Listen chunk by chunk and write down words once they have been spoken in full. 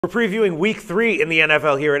We're previewing Week 3 in the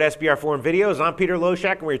NFL here at SBRForum Videos. I'm Peter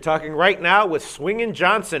Loshak, and we're talking right now with Swingin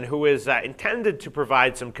Johnson, who is intended to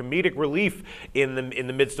provide some comedic relief in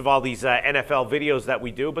the midst of all these NFL videos that we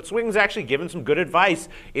do. But Swingin's actually given some good advice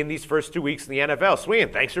in these first 2 weeks in the NFL.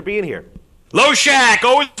 Swingin, thanks for being here. Loshak,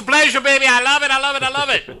 always a pleasure, baby. I love it. I love it. I love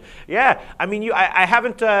it. Yeah, I mean, I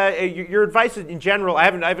haven't. Your advice in general, I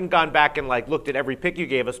haven't gone back and looked at every pick you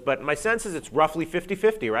gave us, but my sense is it's roughly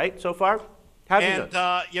 50-50, right, so far?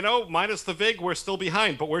 Minus the VIG, we're still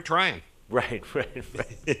behind, but we're trying. Right.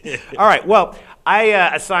 All right, well, I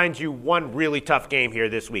assigned you one really tough game here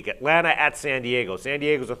this week. Atlanta at San Diego. San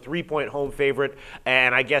Diego's a 3-point home favorite,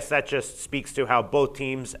 and I guess that just speaks to how both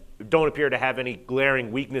teams don't appear to have any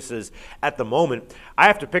glaring weaknesses at the moment. I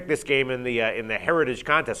have to pick this game in the Heritage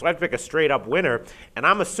Contest, so I have to pick a straight-up winner, and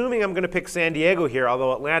I'm assuming I'm going to pick San Diego here,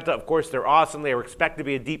 although Atlanta, of course, they're awesome. They were expected to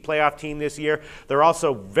be a deep playoff team this year. They're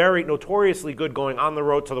also very notoriously good going on the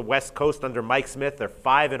road to the West Coast under Mike Smith. They're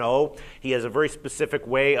 5-0. He has a very specific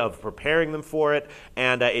way of preparing them for it,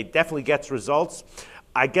 and it definitely gets results.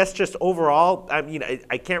 I guess just overall, I mean,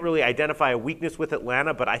 I can't really identify a weakness with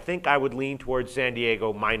Atlanta, but I think I would lean towards San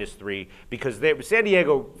Diego -3 because San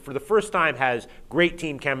Diego, for the first time, has great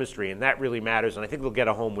team chemistry, and that really matters, and I think they'll get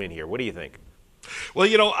a home win here. What do you think? Well,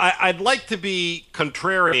 you know, I'd like to be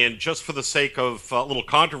contrarian just for the sake of a little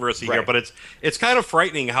controversy here, but it's kind of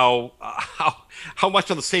frightening how much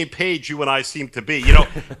on the same page you and I seem to be. You know,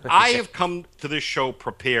 I have come to this show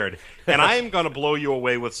prepared, and I am going to blow you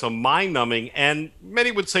away with some mind-numbing and many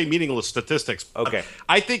would say meaningless statistics. Okay.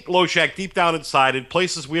 I think, Loshak, deep down inside, in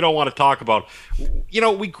places we don't want to talk about, you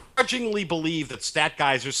know, we grudgingly believe that stat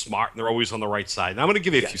guys are smart and they're always on the right side. And I'm going to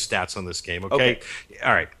give you a few stats on this game, okay?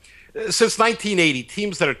 All right. Since 1980,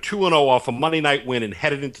 teams that are 2-0 off a Monday night win and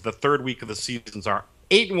headed into the third week of the seasons are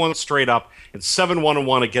 8-1 straight up and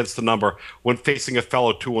 7-1-1 against the number when facing a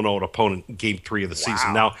fellow 2-0 opponent in Game 3 of the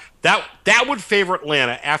season. Now, that would favor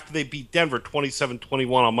Atlanta after they beat Denver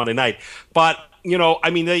 27-21 on Monday night. But, you know, I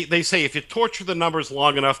mean, they say if you torture the numbers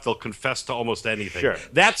long enough, they'll confess to almost anything. Sure.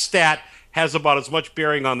 That stat has about as much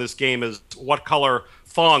bearing on this game as what color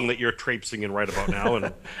thong that you're traipsing in right about now.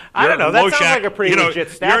 And I don't know. That sounds like a pretty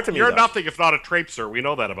legit stat to me. You're nothing if not a traipser. We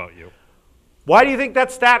know that about you. Why do you think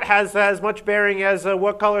that stat has as much bearing as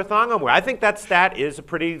what color thong I'm wearing? I think that stat is a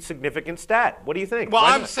pretty significant stat. What do you think? Well,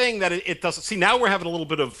 I'm saying that it doesn't. See, now we're having a little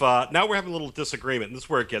bit of disagreement, and this is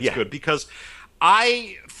where it gets good, because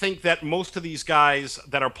I think that most of these guys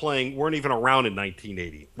that are playing weren't even around in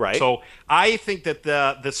 1980. Right. So I think that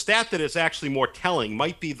the stat that is actually more telling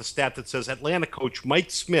might be the stat that says Atlanta coach Mike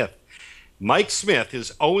Smith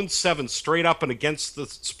is 0-7 straight up and against the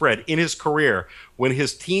spread in his career when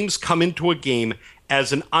his teams come into a game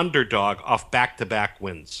as an underdog off back-to-back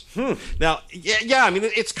wins. Now, I mean,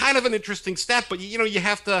 it's kind of an interesting stat, but, you know, you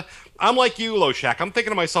have to – I'm like you, Loshak. I'm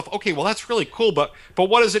thinking to myself, okay, well, that's really cool, but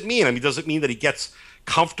what does it mean? I mean, does it mean that he gets –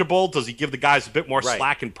 comfortable? Does he give the guys a bit more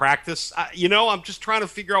slack in practice? You know, I'm just trying to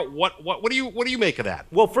figure out what do you make of that?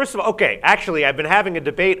 Well, first of all, actually, I've been having a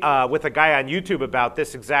debate with a guy on YouTube about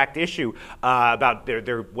this exact issue. About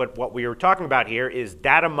what we were talking about here is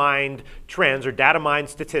data mined trends or data mined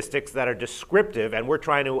statistics that are descriptive, and we're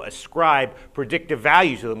trying to ascribe predictive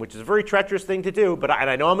value to them, which is a very treacherous thing to do. But and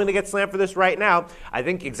I know I'm going to get slammed for this right now. I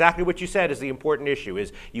think exactly what you said is the important issue.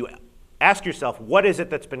 Is you ask yourself, what is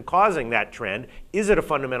it that's been causing that trend? Is it a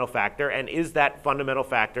fundamental factor? And is that fundamental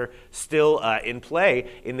factor still in play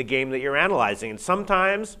in the game that you're analyzing? And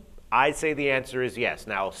sometimes I'd say the answer is yes.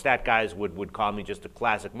 Now, stat guys would call me just a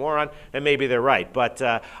classic moron, and maybe they're right. But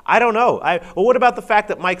I don't know. Well, what about the fact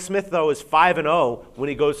that Mike Smith, though, is 5-0 when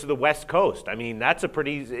he goes to the West Coast? I mean, that's a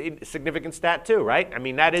pretty significant stat, too, right? I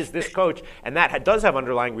mean, that is this coach, and that does have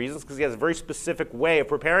underlying reasons because he has a very specific way of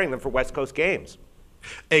preparing them for West Coast games.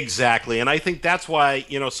 Exactly, and I think that's why,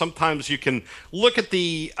 you know, sometimes you can look at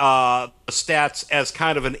the stats as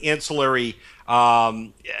kind of an ancillary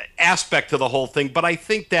aspect to the whole thing. But I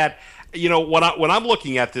think that, you know, when I'm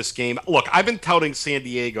looking at this game, look, I've been touting San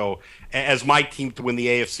Diego as my team to win the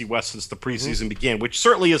AFC West since the preseason began, which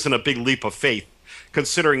certainly isn't a big leap of faith,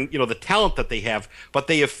 considering, you know, the talent that they have, but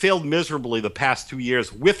they have failed miserably the past 2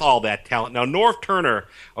 years with all that talent. Now, Norv Turner,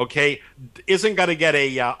 isn't going to get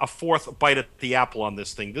a fourth bite at the apple on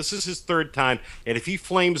this thing. This is his third time, and if he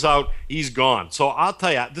flames out, he's gone. So I'll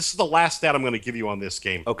tell you, this is the last stat I'm going to give you on this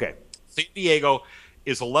game. Okay. San Diego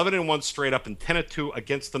is 11-1 straight up and 10-2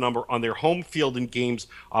 against the number on their home field in games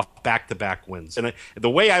off back-to-back wins. And the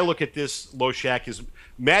way I look at this, Loshak, is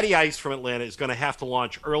Matty Ice from Atlanta is going to have to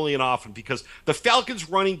launch early and often because the Falcons'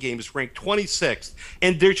 running game is ranked 26th,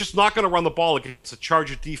 and they're just not going to run the ball against a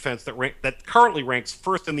Charger defense that currently ranks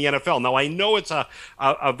first in the NFL. Now, I know it's a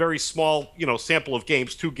very small sample of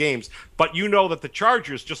games, 2 games, but you know that the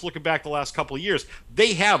Chargers, just looking back the last couple of years,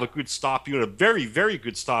 they have a good stop unit, a very, very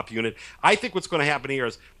good stop unit. I think what's going to happen here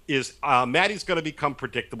is Matty's going to become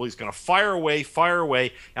predictable. He's going to fire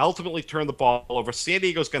away, ultimately turn the ball over. San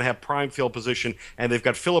Diego's going to have prime field position, and they've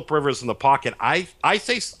got Phillip Rivers in the pocket. I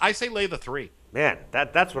say lay the 3. Man,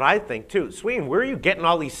 that's what I think too. Swingin, where are you getting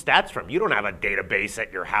all these stats from? You don't have a database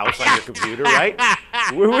at your house on your computer, right?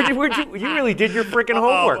 You really did your freaking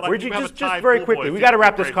homework. Where'd you just very quickly? We got to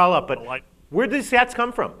wrap this call up, but where did these stats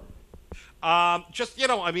come from?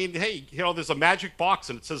 Hey, there's a magic box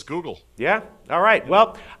and it says Google. Yeah. All right.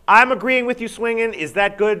 Well, I'm agreeing with you, Swingin. Is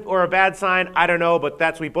that good or a bad sign? I don't know,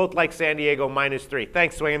 but we both like San Diego -3.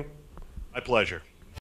 Thanks, Swingin. My pleasure.